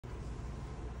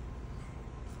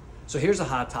So here's a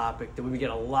hot topic that we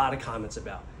get a lot of comments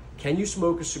about. Can you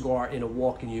smoke a cigar in a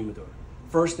walk-in humidor?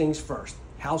 First things first,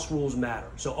 house rules matter.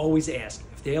 So always ask.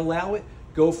 If they allow it,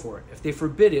 go for it. If they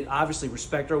forbid it, obviously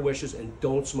respect our wishes and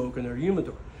don't smoke in their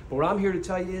humidor. But what I'm here to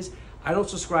tell you is, I don't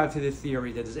subscribe to the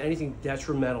theory that there's anything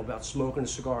detrimental about smoking a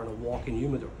cigar in a walk-in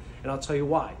humidor. And I'll tell you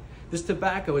why. This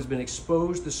tobacco has been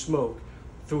exposed to smoke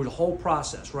through the whole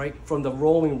process, right? From the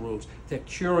rolling rooms to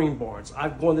curing barns.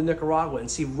 I've gone to Nicaragua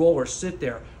and see rollers sit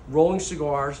there rolling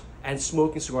cigars and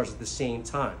smoking cigars at the same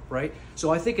time, right?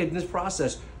 So I think in this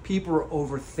process, people are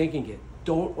overthinking it.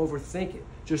 Don't overthink it.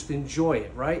 Just enjoy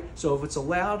it, right? So if it's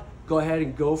allowed, go ahead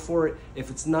and go for it. If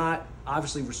it's not,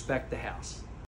 obviously respect the house.